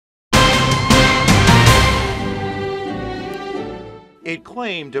It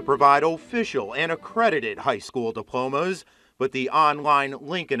claimed to provide official and accredited high school diplomas, but the online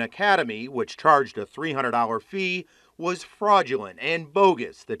Lincoln Academy, which charged a $300 fee, was fraudulent and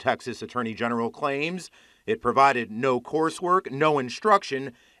bogus, the Texas Attorney General claims. It provided no coursework, no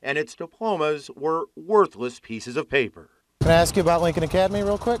instruction, and its diplomas were worthless pieces of paper. Can I ask you about Lincoln Academy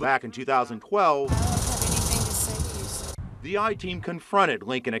real quick? Back in 2012, the I-Team confronted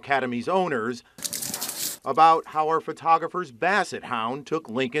Lincoln Academy's owners about how our photographer's Basset hound took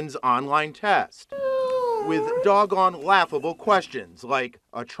Lincoln's online test with doggone laughable questions like,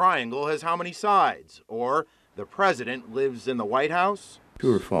 a triangle has how many sides? Or, the president lives in the White House?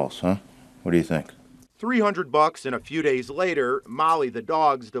 True or false, huh? What do you think? $300 and a few days later, Molly the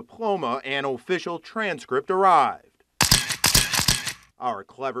dog's diploma and official transcript arrived. Our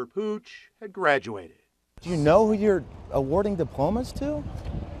clever pooch had graduated. Do you know who you're awarding diplomas to?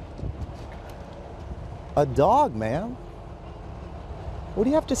 A dog, ma'am. What do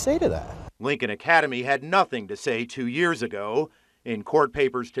you have to say to that? Lincoln Academy had nothing to say 2 years ago. In court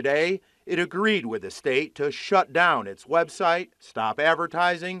papers today, it agreed with the state to shut down its website, stop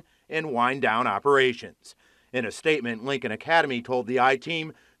advertising, and wind down operations. In a statement, Lincoln Academy told the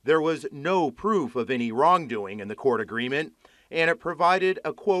I-Team there was no proof of any wrongdoing in the court agreement, and it provided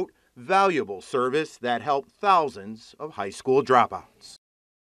a, quote, valuable service that helped thousands of high school dropouts.